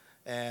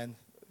 and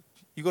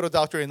you go to the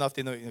doctor enough,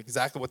 they know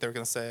exactly what they're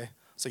going to say.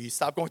 So you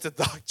stop going to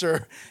the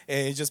doctor,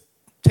 and you just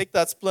take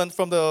that splint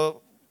from the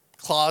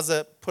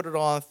closet, put it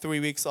on, 3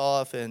 weeks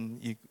off,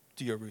 and you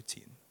do your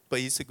routine. But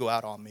it used to go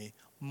out on me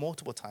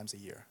multiple times a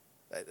year.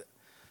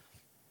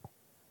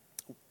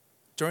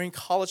 During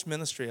college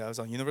ministry, I was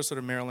on University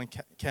of Maryland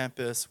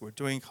campus. We're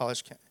doing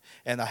college,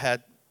 and I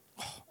had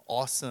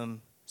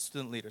awesome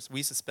student leaders. We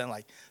used to spend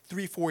like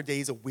 3-4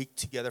 days a week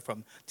together,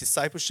 from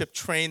discipleship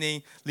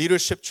training,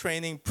 leadership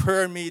training,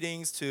 prayer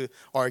meetings, to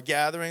our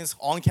gatherings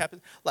on campus.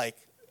 Like,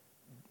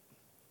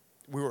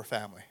 we were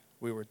family.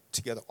 We were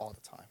together all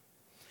the time.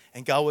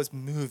 And God was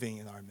moving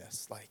in our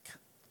midst, like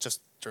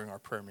just during our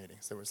prayer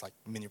meetings. There was like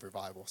mini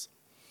revivals.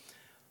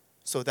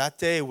 So that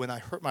day when I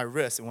hurt my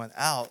wrist and went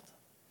out,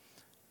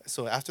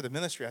 so after the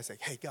ministry, I said,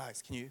 hey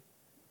guys, can you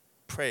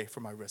pray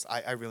for my wrist?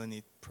 I really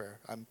need prayer.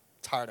 I'm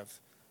tired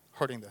of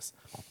hurting this.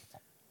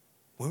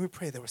 When we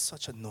prayed, there was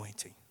such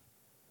anointing.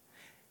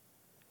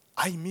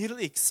 I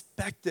immediately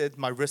expected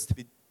my wrist to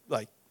be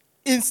like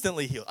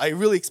instantly healed. I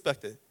really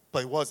expected,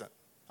 but it wasn't.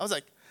 I was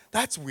like,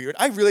 that's weird.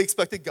 I really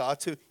expected God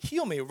to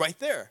heal me right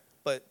there,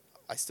 but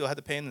I still had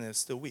the pain and it was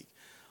still weak.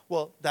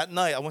 Well, that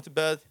night I went to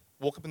bed,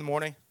 woke up in the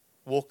morning,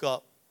 woke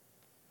up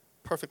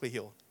perfectly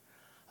healed.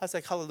 I was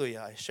like,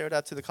 hallelujah. I shared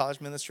that to the college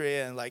ministry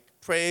and like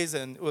praise,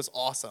 and it was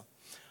awesome.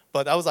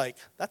 But I was like,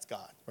 that's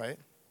God, right?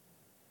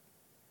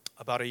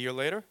 About a year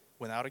later,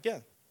 went out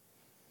again,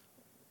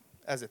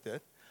 as it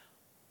did.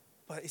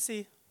 But you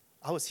see,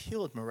 I was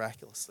healed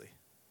miraculously.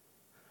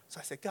 So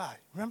I said, God,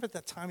 remember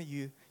that time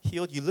you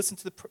healed? You listened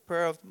to the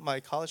prayer of my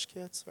college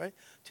kids, right?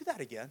 Do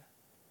that again.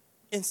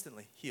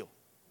 Instantly heal.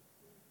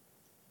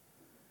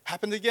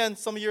 Happened again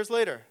some years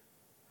later.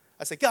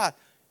 I said, God,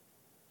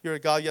 you're a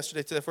God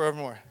yesterday, today,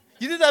 forevermore.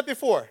 You did that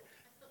before.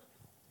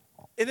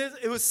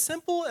 It was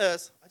simple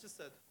as, I just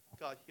said,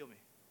 God, heal me.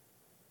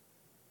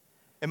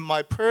 And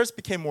my prayers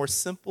became more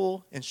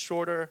simple and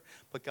shorter,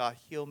 but God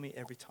healed me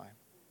every time.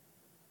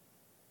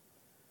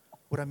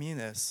 What I mean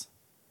is,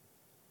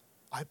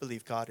 I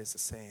believe God is the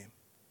same.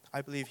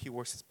 I believe he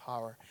works his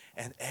power.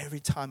 And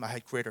every time I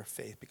had greater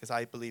faith, because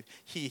I believe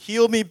he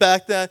healed me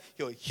back then,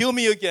 he'll heal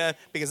me again,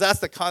 because that's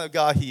the kind of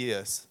God he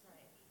is.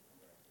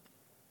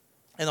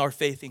 And our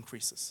faith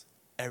increases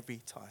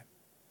every time.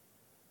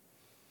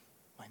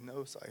 My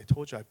nose, I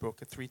told you I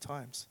broke it 3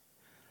 times.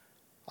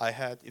 I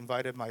had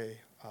invited my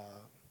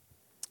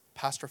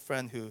pastor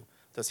friend who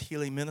does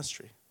healing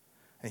ministry.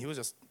 And he was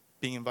just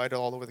being invited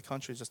all over the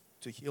country just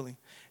to healing.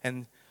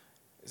 And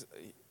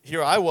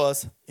here I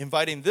was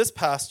inviting this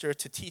pastor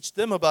to teach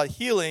them about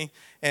healing.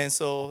 And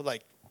so,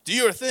 like, do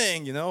your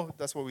thing,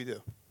 that's what we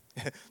do.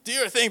 Do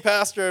your thing,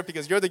 pastor,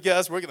 because you're the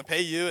guest. We're going to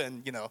pay you,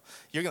 and,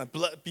 you're going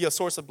to be a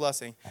source of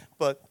blessing.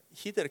 But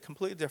he did a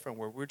completely different,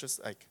 where we're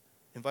just like,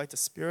 invite the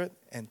Spirit,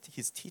 and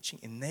he's teaching,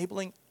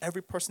 enabling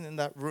every person in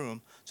that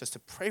room just to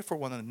pray for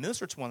one another,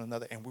 minister to one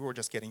another, and we were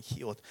just getting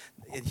healed.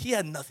 And he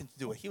had nothing to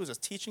do with it. He was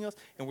just teaching us,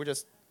 and we're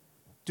just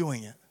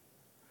doing it.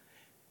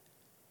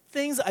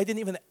 Things I didn't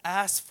even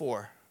ask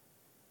for.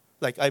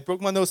 Like, I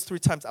broke my nose 3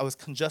 times. I was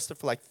congested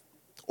for like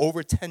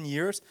over 10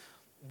 years.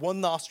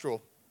 1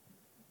 nostril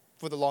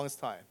for the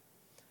longest time.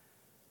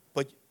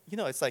 But,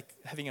 it's like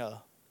having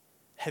a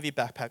heavy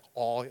backpack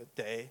all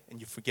day, and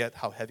you forget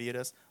how heavy it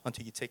is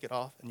until you take it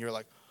off, and you're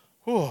like,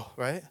 whew,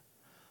 right?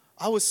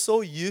 I was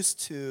so used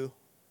to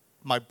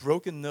my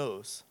broken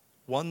nose,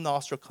 1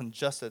 nostril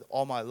congested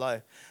all my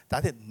life, that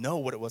I didn't know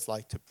what it was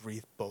like to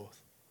breathe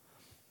both.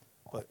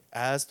 But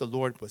as the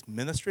Lord was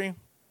ministering,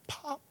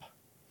 pop,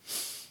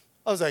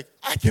 I was like,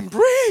 I can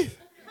breathe.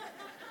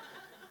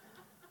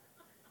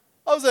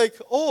 I was like,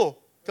 oh,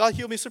 God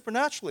healed me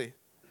supernaturally.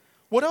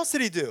 What else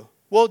did he do?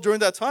 Well, during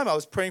that time, I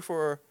was praying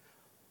for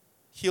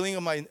healing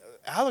of my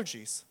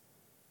allergies.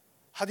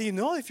 How do you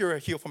know if you're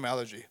healed from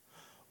allergy?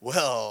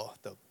 Well,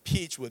 the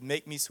peach would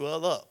make me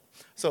swell up.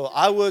 So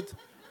I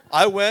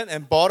went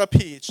and bought a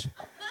peach.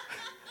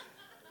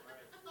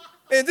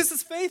 And this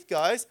is faith,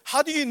 guys.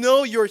 How do you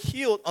know you're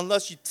healed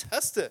unless you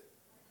test it?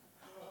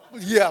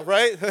 Yeah,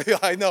 right?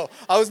 I know.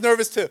 I was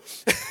nervous too.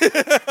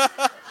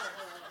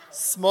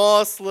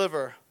 Small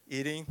sliver.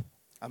 Eating.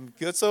 I'm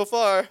good so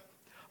far.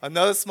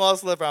 Another small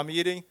sliver. I'm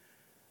eating.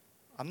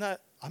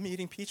 I'm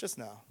eating peaches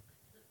now.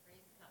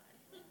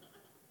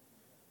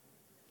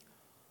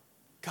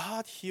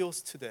 God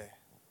heals today.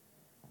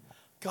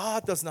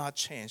 God does not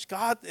change.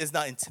 God is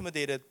not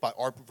intimidated by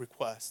our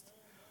request.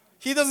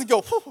 He doesn't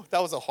go, whew,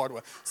 that was a hard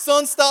one.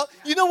 Son, stop.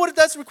 You know what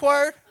that's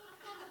required?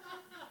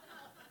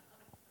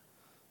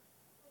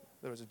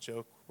 There was a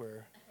joke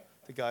where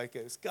the guy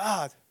goes,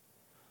 God,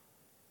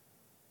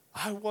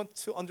 I want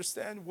to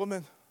understand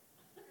women.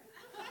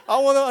 I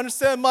want to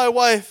understand my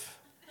wife.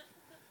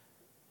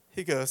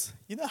 He goes,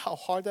 you know how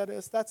hard that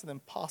is? That's an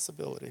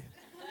impossibility.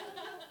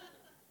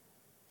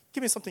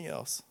 Give me something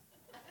else.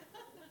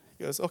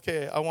 He goes,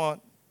 okay, I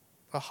want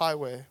a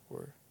highway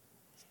where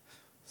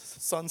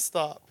sun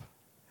stop.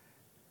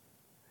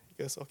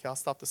 He goes, okay, I'll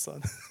stop the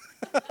sun.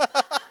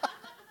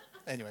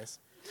 Anyways,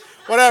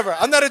 whatever.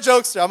 I'm not a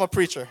jokester. I'm a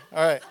preacher.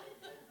 All right.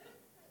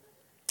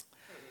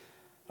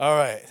 All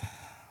right.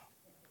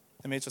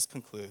 Let me just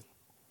conclude.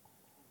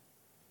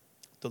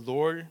 The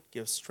Lord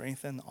gives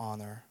strength and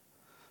honor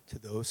to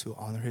those who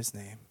honor his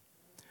name.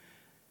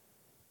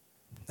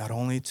 Not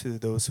only to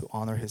those who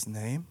honor his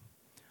name,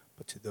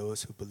 but to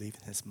those who believe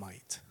in his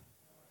might,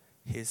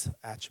 his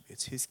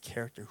attributes, his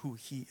character, who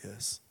he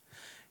is.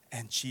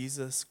 And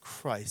Jesus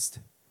Christ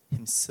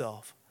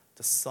himself,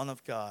 the Son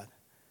of God,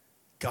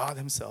 God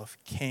himself,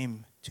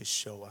 came to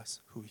show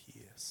us who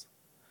he is.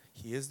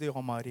 He is the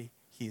Almighty.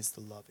 He is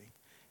the loving.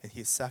 And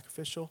he is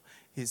sacrificial.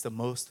 He is the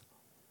most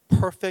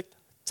perfect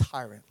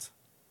tyrant.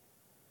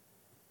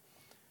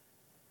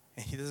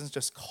 And he doesn't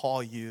just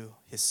call you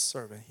his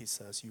servant. He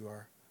says, you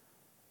are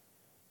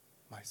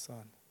my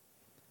son.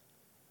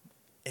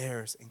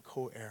 Heirs and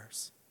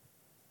co-heirs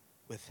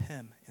with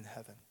him in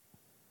heaven.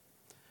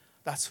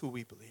 That's who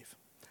we believe.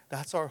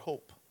 That's our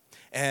hope.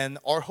 And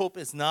our hope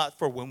is not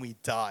for when we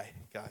die,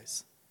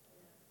 guys.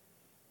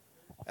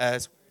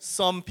 As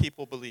some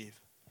people believe.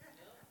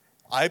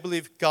 I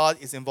believe God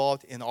is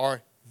involved in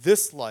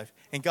this life.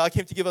 And God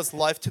came to give us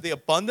life to the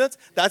abundance.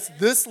 That's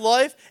this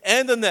life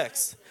and the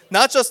next.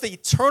 Not just the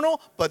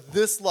eternal, but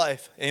this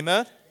life.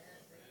 Amen?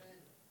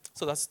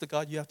 So that's the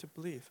God you have to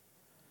believe.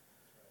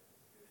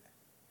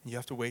 And you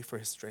have to wait for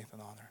his strength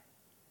and honor.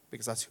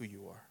 Because that's who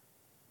you are.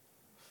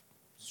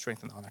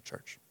 Strength and honor,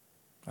 church.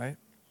 Right?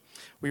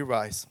 We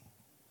rise.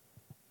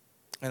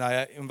 And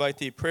I invite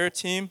the prayer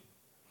team.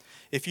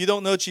 If you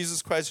don't know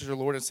Jesus Christ as your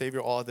Lord and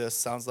Savior, all of this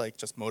sounds like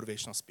just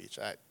motivational speech.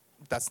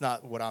 That's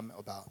not what I'm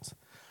about.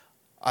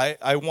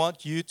 I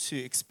want you to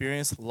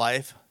experience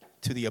life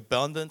to the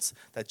abundance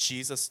that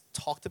Jesus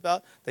talked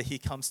about, that he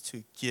comes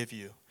to give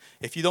you.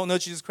 If you don't know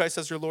Jesus Christ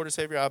as your Lord and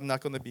Savior, I'm not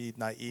going to be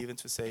naive and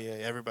to say,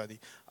 hey, everybody,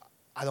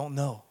 I don't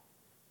know.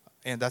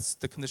 And that's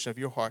the condition of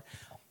your heart.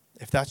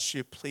 If that's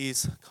you,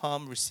 please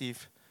come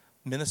receive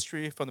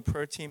ministry from the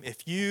prayer team.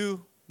 If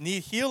you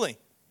need healing,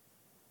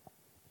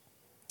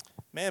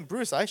 man,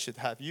 Bruce, I should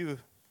have you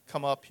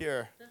come up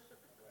here.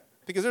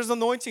 Because there's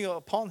anointing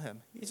upon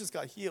him. He just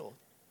got healed.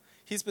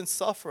 He's been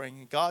suffering,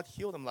 and God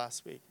healed him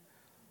last week.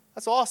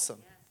 That's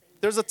awesome.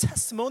 There's a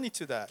testimony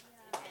to that.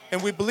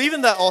 And we believe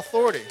in that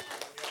authority.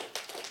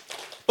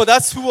 But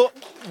that's who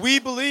we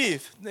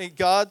believe.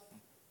 God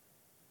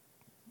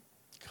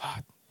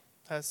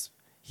has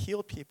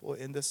healed people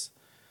in this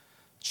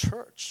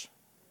church.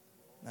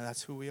 And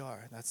that's who we are.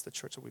 And that's the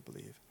church that we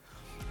believe.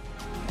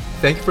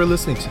 Thank you for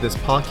listening to this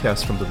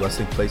podcast from the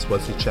Resting Place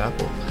Wesley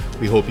Chapel.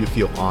 We hope you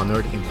feel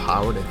honored,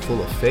 empowered, and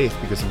full of faith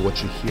because of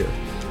what you hear.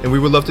 And we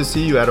would love to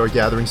see you at our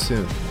gathering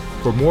soon.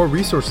 For more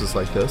resources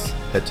like this,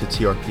 head to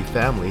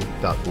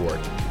trpfamily.org.